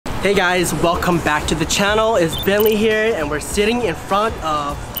Hey guys, welcome back to the channel. It's Bentley here and we're sitting in front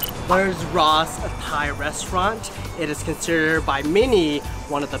of Lers Ros, a Thai restaurant. It is considered by many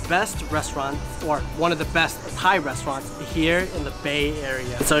one of the best restaurants, or one of the best Thai restaurants here in the Bay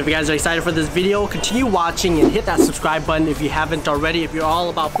Area. So if you guys are excited for this video, continue watching and hit that subscribe button if you haven't already. If you're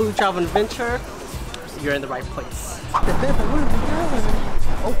all about food, travel, and adventure, you're in the right place.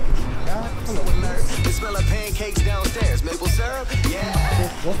 Oh. The smell of pancakes downstairs, maple syrup, yeah.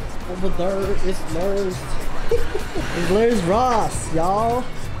 What's over there? It's Lers. It's Lers Ros, y'all.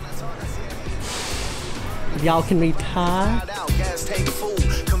 Y'all can read Thai.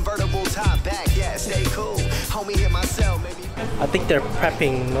 I think they're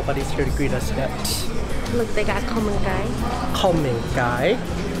prepping. Nobody's here to greet us yet. Look, they got common guy. Common guy.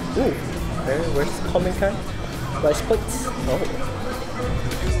 Ooh, where's common guy? Rice plates. Oh.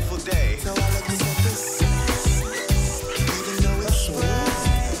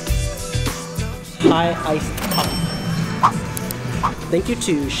 Thai iced coffee. Thank you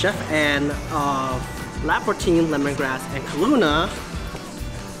to Chef Ann of Lab 14, Lemongrass, and Kaluna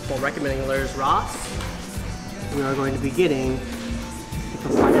for recommending Lers Ros. We are going to be getting the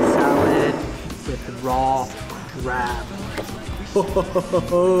papaya salad with raw crab.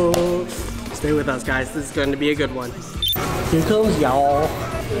 Stay with us, guys. This is going to be a good one. Here comes y'all.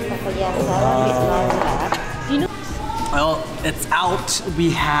 Well, it's out.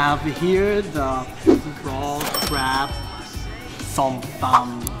 We have here the raw crab som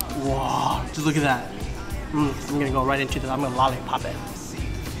tam. Wow, just look at that. I'm gonna go right into this. I'm gonna lollipop it.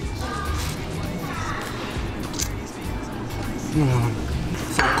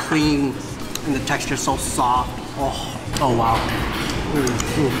 So clean, and the texture so soft. Oh wow.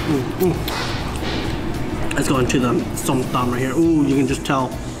 Let's go into the som tam right here. Ooh, you can just tell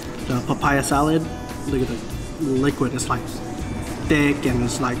the papaya salad. Look at the liquid, it's like thick and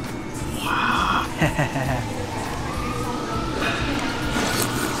it's like wow.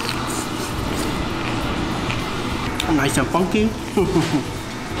 Nice and funky.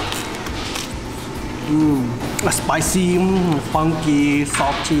 Spicy, funky,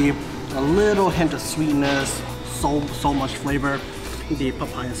 salty, a little hint of sweetness, so much flavor. The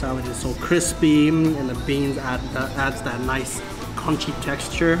papaya salad is so crispy and the beans adds that nice crunchy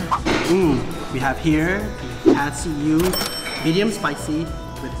texture. We have here pad see ew, medium spicy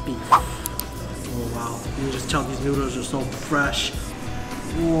with beef. Oh wow, you can just tell these noodles are so fresh.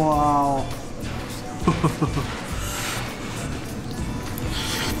 Wow.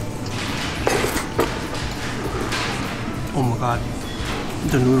 Oh my god,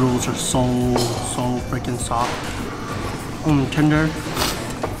 the noodles are so freaking soft. Tender,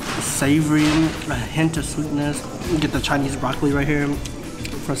 savory, a hint of sweetness. You get the Chinese broccoli right here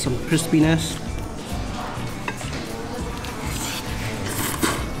for some crispiness.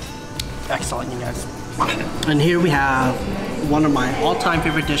 Excellent, you guys. And here we have one of my all-time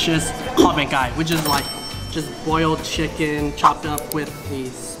favorite dishes, common guy, which is like just boiled chicken chopped up with a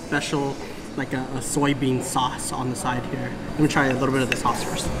special, like a soybean sauce on the side here. Let me try a little bit of the sauce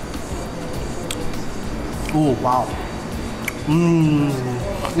first. Oh wow.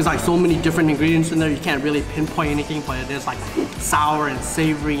 There's like so many different ingredients in there, you can't really pinpoint anything, but it is like sour and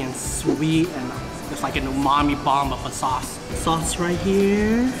savory and sweet, and it's like an umami bomb of a sauce. Sauce right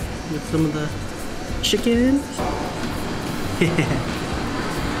here with some of the chicken.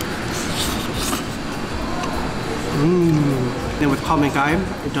 Then with common gai,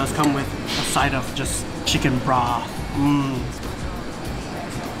 it does come with a side of just chicken broth.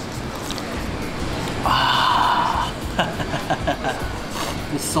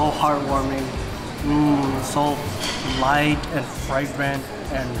 It's so heartwarming. So light and fragrant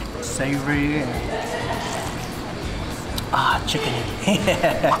and savory. Chicken.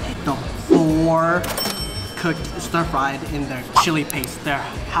 The 4 cooked stir-fried in their chili paste, their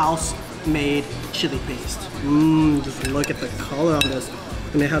house-made chili paste. Just look at the color on this.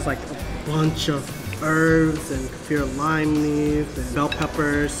 And it has like a bunch of herbs and kaffir lime leaf and bell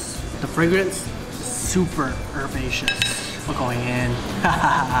peppers. The fragrance is super herbaceous. We're going in.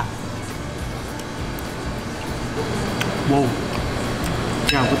 Whoa.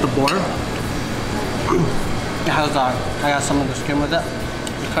 Yeah, with the boar. It has I got some of the skin with it.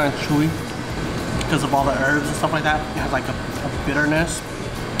 It's kind of chewy because of all the herbs and stuff like that. It has like a bitterness.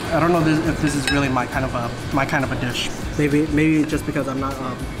 I don't know if this is really my kind of a dish. Maybe just because I'm not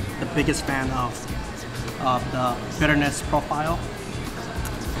the biggest fan of the bitterness profile.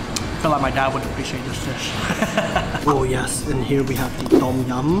 I feel like my dad would appreciate this dish. Oh yes, and here we have the tom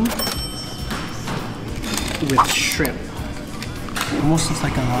yum with shrimp. Almost looks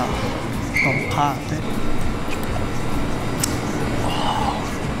like a tom pat.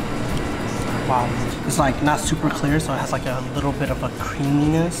 It's like not super clear, so it has like a little bit of a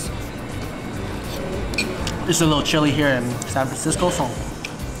creaminess. It's a little chilly here in San Francisco, so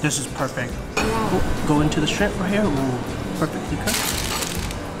this is perfect. Go into the shrimp right here. Ooh, perfectly cooked.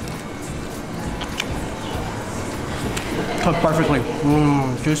 Cooked perfectly.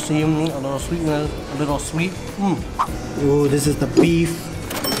 Juicy, a little sweetness, a little sweet. Ooh, this is the beef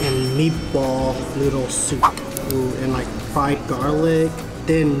and meatball noodle soup. Ooh, and like fried garlic,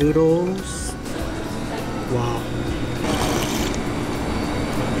 thin noodles. Wow.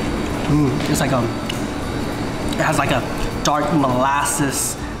 It's like it has like a dark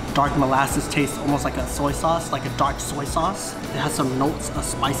molasses taste, almost like a soy sauce, like a dark soy sauce. It has some notes of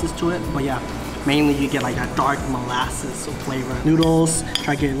spices to it, but yeah, mainly you get like a dark molasses flavor. Noodles,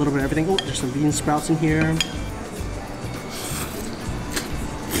 try to get a little bit of everything. Oh, there's some bean sprouts in here.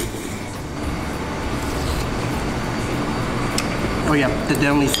 Oh yeah, the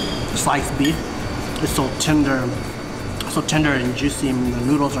thinly sliced beef is so tender and juicy, and the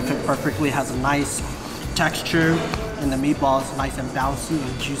noodles are cooked perfectly. It has a nice texture, and the meatballs nice and bouncy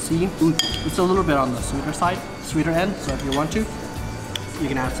and juicy. It's a little bit on the sweeter end. So if you want to, you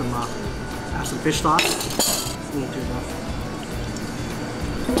can add some fish sauce.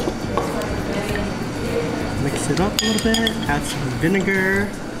 Mix it up a little bit. Add some vinegar.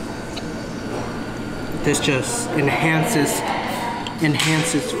 This just enhances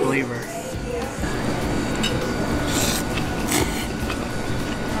flavor.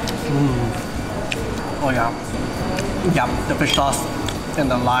 Oh yeah. Yeah, the fish sauce and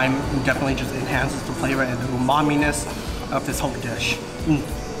the lime definitely just enhances the flavor and the umami-ness of this whole dish.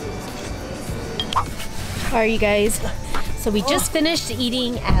 Alright, you guys. So we just finished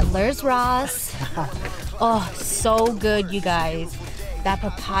eating at Lers Ros. Oh, so good, you guys. That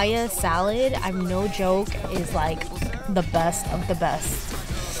papaya salad, I'm no joke, is like the best of the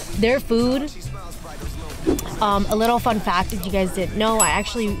best. Their food, a little fun fact if you guys didn't know, I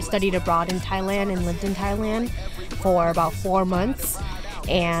actually studied abroad in Thailand and lived in Thailand for about 4 months.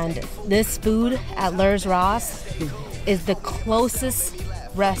 And this food at Lers Ros is the closest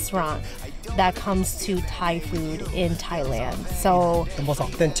restaurant that comes to Thai food in Thailand. So the most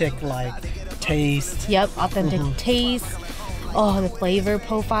authentic like taste. Yep, authentic taste. Oh, the flavor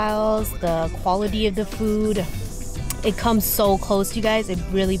profiles, the quality of the food. It comes so close, you guys. It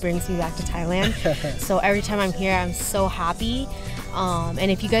really brings me back to Thailand. So every time I'm here, I'm so happy.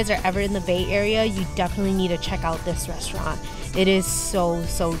 And if you guys are ever in the Bay Area, you definitely need to check out this restaurant. It is so,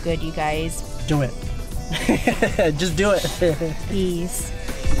 so good, you guys. Do it. Just do it. Peace.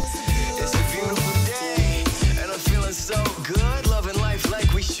 It's a beautiful day, and I'm feeling so good, loving life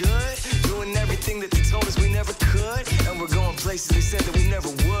like we should, doing everything that they told us we never could, and we're going places they said that we never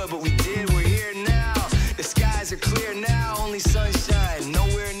would, but